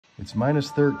It's minus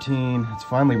 13. It's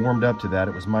finally warmed up to that.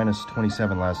 It was minus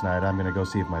 27 last night. I'm gonna go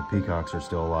see if my peacocks are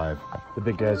still alive. The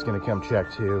big guy's gonna come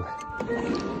check too.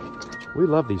 We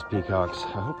love these peacocks.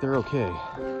 I hope they're okay.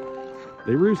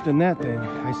 They roost in that thing.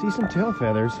 I see some tail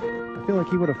feathers. I feel like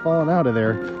he would have fallen out of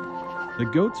there. The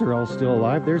goats are all still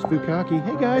alive. There's Bukaki.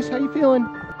 Hey guys, how you feeling?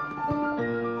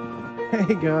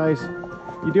 Hey guys,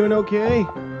 you doing okay?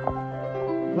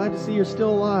 Glad to see you're still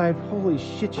alive. Holy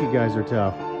shit, you guys are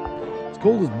tough. It's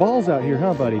cold as balls out here,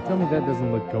 huh, buddy? Tell me that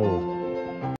doesn't look cold.